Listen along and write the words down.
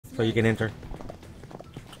so you can enter.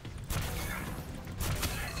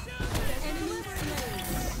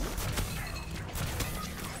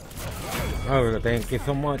 Oh, thank you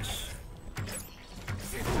so much.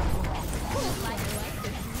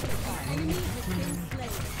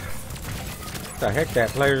 What the heck, that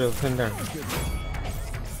player just in there.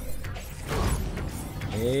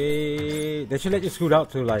 Hey, they should let you scoot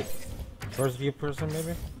out to like first view person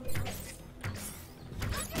maybe.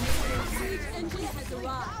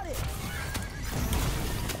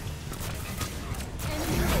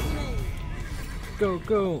 Go,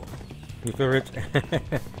 go. You feel rich?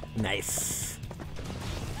 Nice.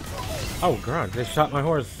 Oh god, they shot my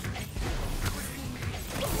horse.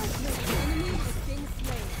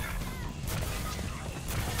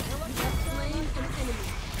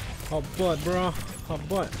 Oh butt, bro. Oh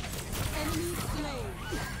butt.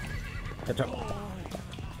 Catch up.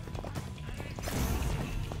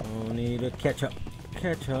 Oh, need to catch up.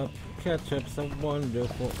 Catch up. Catch up's a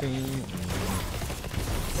wonderful thing.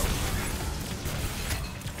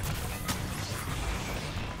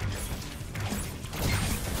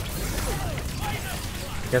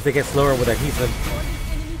 Guess they get slower with adhesive.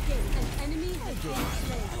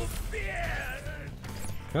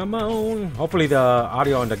 Come on. Hopefully the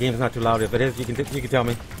audio on the game is not too loud. If it is, you can tell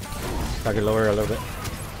me. So I can lower it a little bit.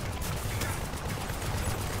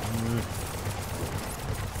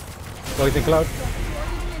 Poison cloud.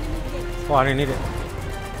 Oh, I didn't need it.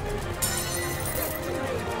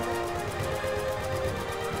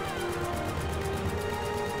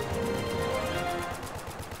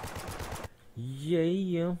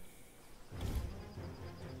 Yeah.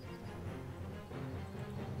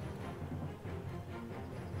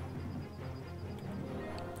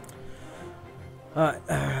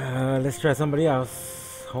 Let's try somebody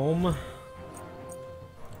else. Home.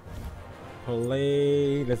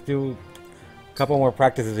 Play. Let's do a couple more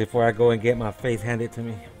practices before I go and get my face handed to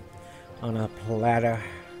me on a platter.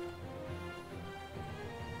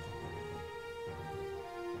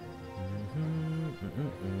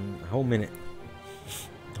 Whole minute.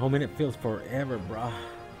 Whole minute feels forever, brah.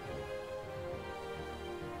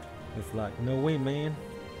 It's like, no way, man.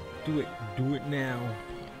 Do it now.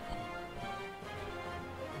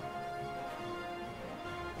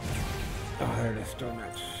 Oh, there it is, still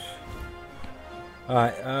match.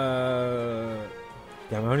 Alright,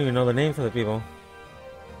 damn, I don't even know the names of the people.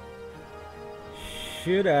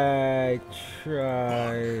 Should I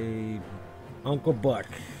try Uncle Buck?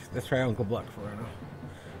 Let's try Uncle Buck for right now.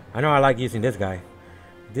 I know I like using this guy.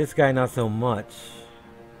 This guy not so much.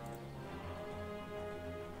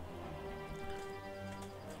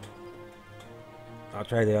 I'll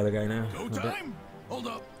try the other guy now. Go time! Hold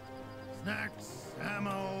up. Snacks,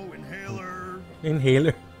 ammo, inhaler.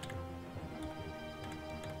 Inhaler.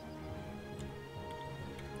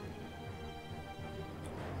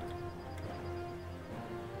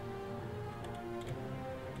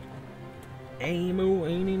 Ammo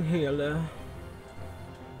and inhaler.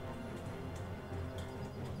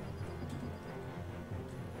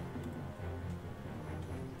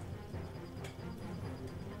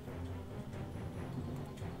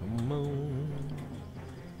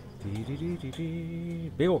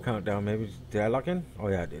 Big old countdown, maybe. Did I lock in? Oh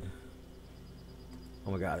yeah, I did.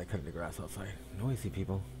 Oh my god, I cut the grass outside. Noisy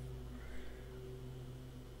people.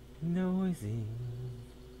 Noisy.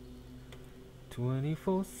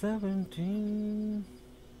 24/17.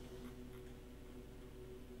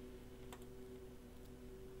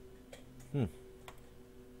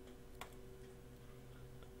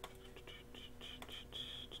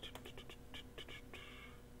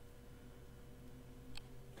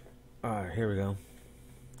 Alright, here we go.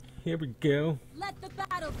 Here we go. Let the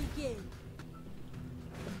battle begin.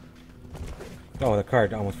 Oh, the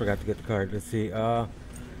card. I almost forgot to get the card. Let's see.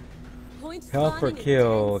 Points Health per spawning in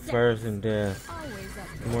kill, 10 expires in seconds. death. Always up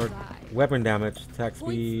to More try. weapon damage, attack Points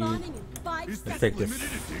speed. spawning in 5 Is Let's this take seconds. this.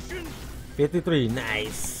 limited edition? 53,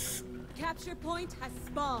 nice. Capture point has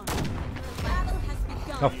spawned. The battle has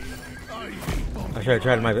begun. Oh, I hate bumpy I should have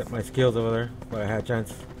tried my skills over there, but I had a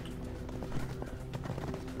chance.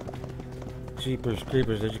 Jeepers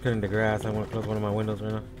creepers, they just cut in the grass. I want to close one of my windows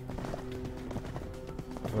right now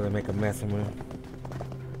before they make a mess of me.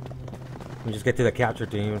 Let me just get to the capture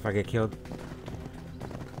team even if I get killed.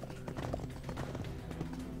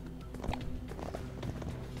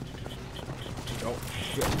 Oh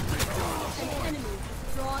shit. An enemy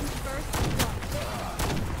has drawn first blood.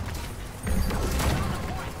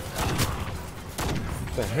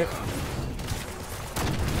 What the heck?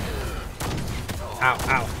 Ow,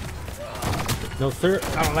 ow. No sir,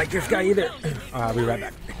 I don't like this guy either. I'll be right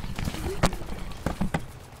back.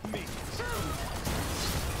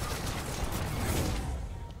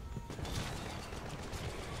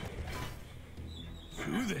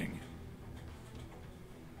 breathing.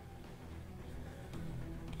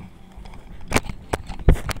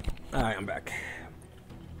 Alright, I'm back.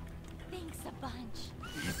 Thanks a bunch.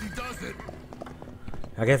 Easy does it.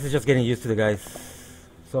 I guess it's just getting used to the guys.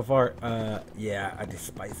 So far, yeah, I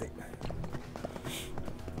despise it.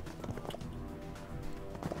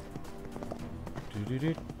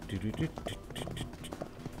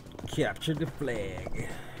 Capture the flag.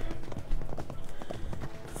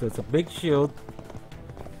 So it's a big shield.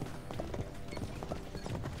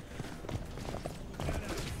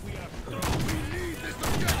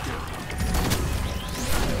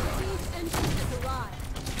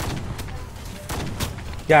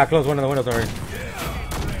 Yeah, I closed one of the windows already.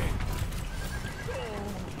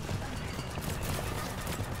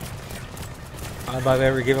 Above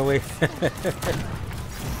every giveaway.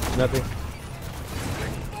 Nothing.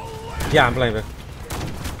 Yeah, I'm playing it.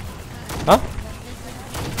 Huh?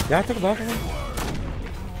 Yeah, I took a buff.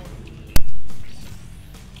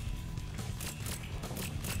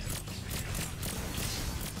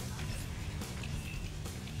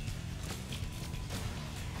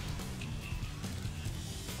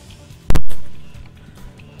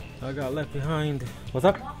 I got left behind. What's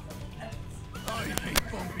up? I hate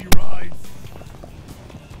bumpy rides.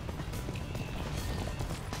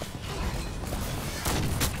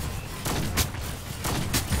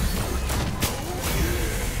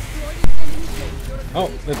 Oh,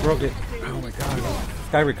 it broke it. Oh my god. This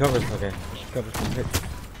guy recovers. Okay. Recovers from hits.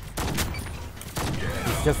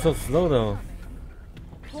 He's just so slow though.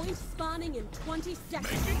 Point spawning in 20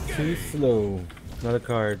 seconds. Too slow. Another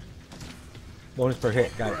card. Bonus per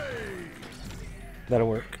hit. Got it. That'll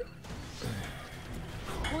work.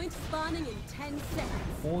 Point spawning in 10 seconds.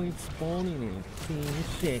 Point spawning in 10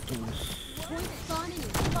 seconds. Point spawning in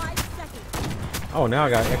 5 seconds. Oh, now I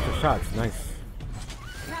got extra shots. Nice.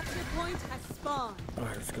 Capture point has spawned.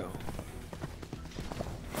 Alright, let's go.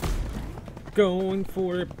 Going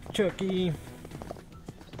for it, Chucky.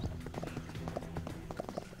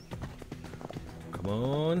 Come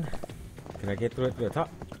on. Can I get through it to the top?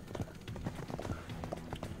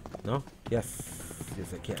 No? Yes.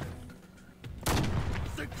 Yes, I can.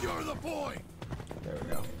 Secure the point. There we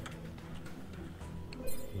go.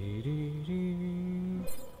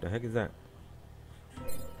 The heck is that?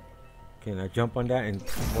 Can I jump on that and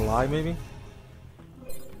fly maybe?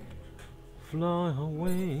 Fly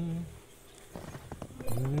away,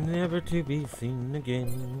 never to be seen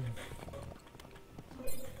again.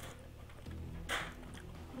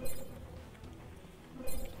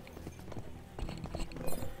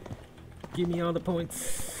 Give me all the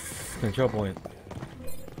points. Control point.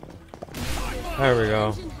 There we go.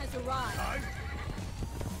 Engine has arrived.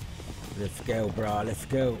 Let's go, bro. Let's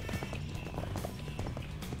go.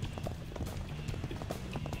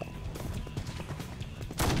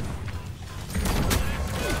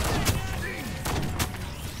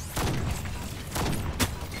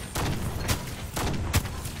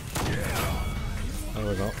 There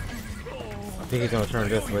we go. I think he's gonna turn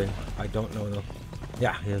this way. I don't know though.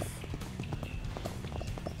 Yeah, he is.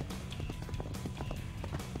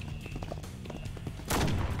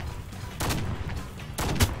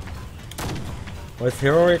 What's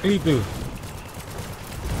heroically do?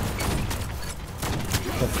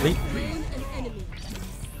 Sleep. Slain an enemy.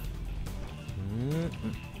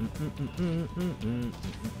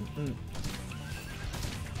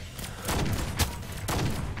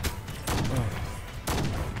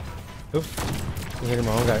 Oops. I'm hitting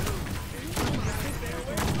my own guy.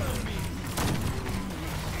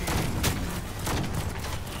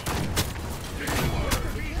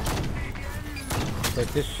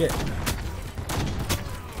 Take this shit.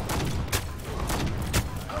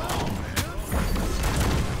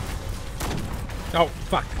 Oh,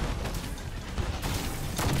 fuck.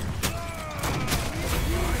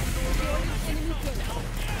 Enemy killed.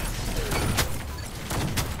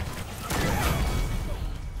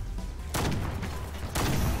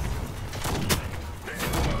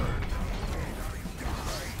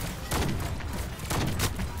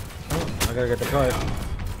 Oh, I gotta get the card.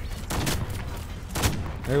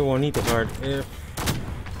 Everyone need the card.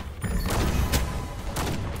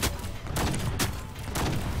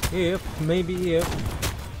 Maybe if.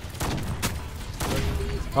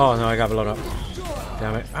 Oh no, I got blown up.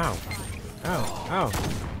 Damn it. Ow. Ow. Ow.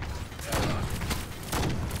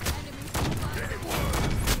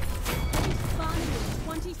 Spawning in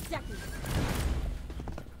 20 seconds.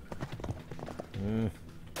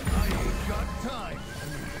 I ain't got time.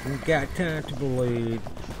 We got time to bleed.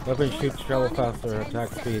 Weapon shoots, travel faster, attack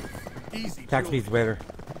speed. Easy. Attack speed's better,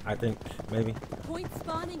 I think. Maybe. Point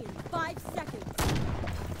spawning in 5 seconds.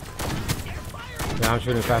 Yeah, I'm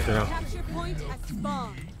shooting faster now. Capture point has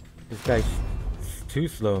spawned. This guy's too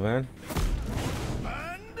slow, man.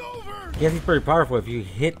 And over. Yes, he's pretty powerful if you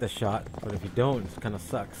hit the shot, but if you don't, it kind of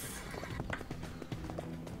sucks.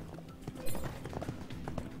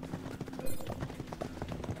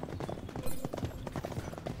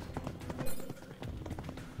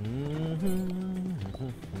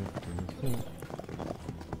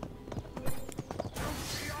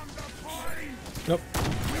 Nope.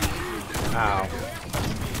 Ow.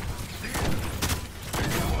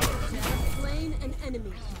 Slain an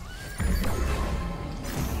enemy.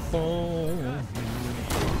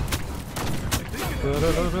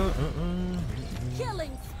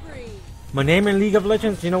 Killing spree. My name in League of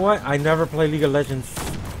Legends, you know what? I never play League of Legends.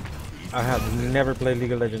 I have never played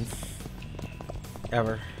League of Legends.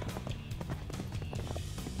 Ever.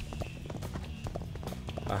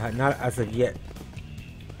 Not as of yet.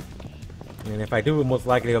 And if I do, most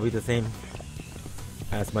likely it'll be the same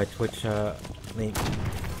as my Twitch link.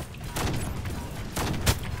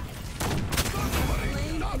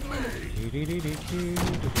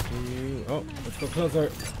 Oh, let's go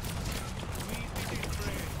closer.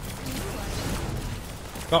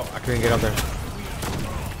 Oh, I couldn't get up there.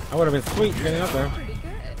 I would have been sweet getting up there.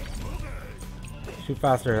 Shoot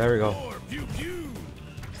faster, there we go.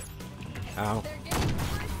 Ow.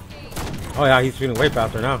 Oh yeah, he's shooting way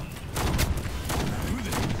faster now.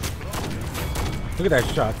 Look at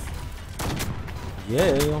that shot.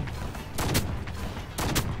 Yeah.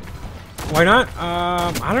 Why not?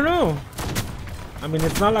 I don't know. I mean,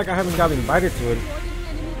 it's not like I haven't gotten invited to it.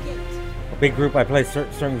 A big group I play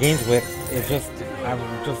certain games with. It's just, I've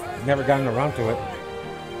just never gotten around to it.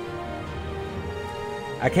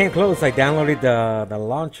 I came close. I downloaded the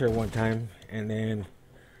launcher one time, and then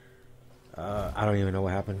I don't even know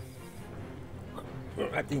what happened.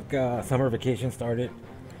 I think summer vacation started.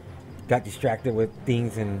 Got distracted with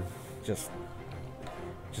things and just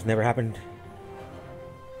never happened.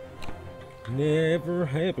 Never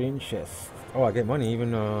happened. Yes. Oh, I get money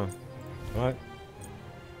even. What?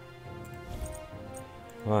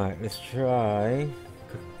 Alright, let's try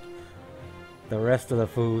the rest of the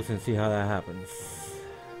foods and see how that happens.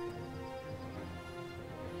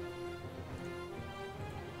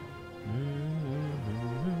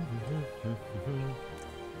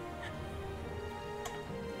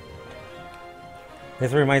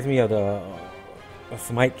 This reminds me of the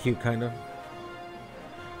Smite cube, kind of.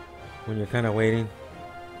 When you're kind of waiting.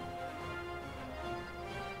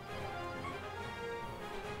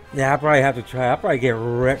 Yeah, I probably have to try. I'll probably get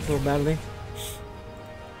wrecked so badly.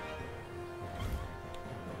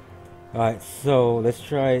 Alright, so let's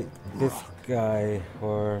try this guy,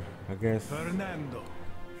 or I guess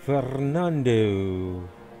Fernando.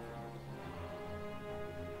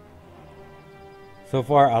 So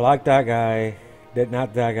far, I like that guy.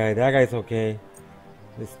 Not that guy. That guy's okay.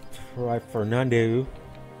 Let's try Fernando.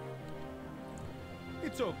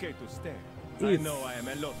 It's okay to stay. I know I am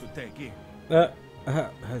a lot to take in.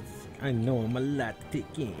 I know I'm a lot to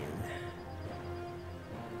take in.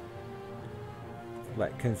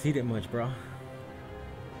 Like, conceited much, bro.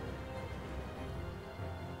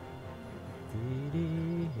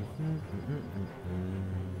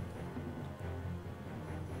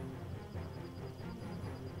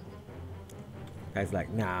 Guy's like,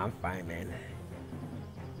 nah, I'm fine, man.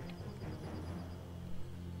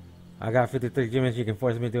 I got 53 gems. You can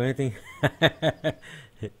force me to do anything.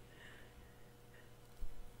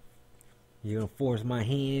 You gonna force my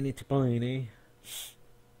hand into playing, eh?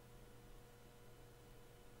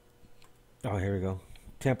 Oh, here we go.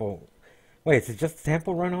 Temple. Wait, is it just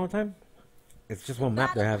temple run all the time? It's just one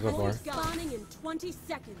map they have so far. Spawning in 20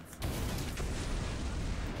 seconds.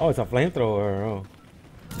 Oh, it's a flamethrower. Oh.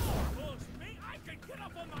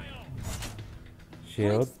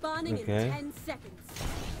 Shield. Spawning Okay. in 10 seconds.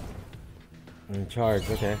 And charge.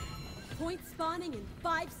 Okay. Point spawning in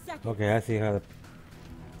 5 seconds. Okay, I see how the.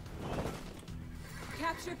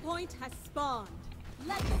 Capture point has spawned.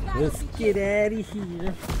 Let the battle Let's begin. get out of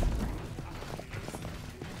here.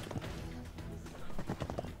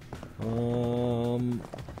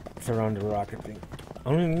 It's around the rock, I think.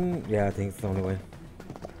 Yeah, I think it's the only way.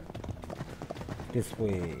 This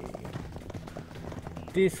way.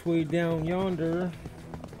 This way down yonder.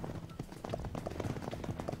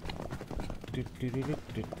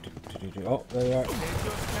 Oh, there they are.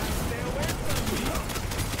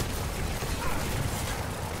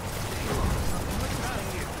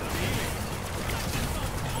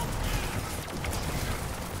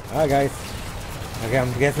 Alright, guys. Okay,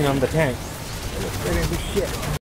 I'm guessing I'm the tank. Let's get into shit.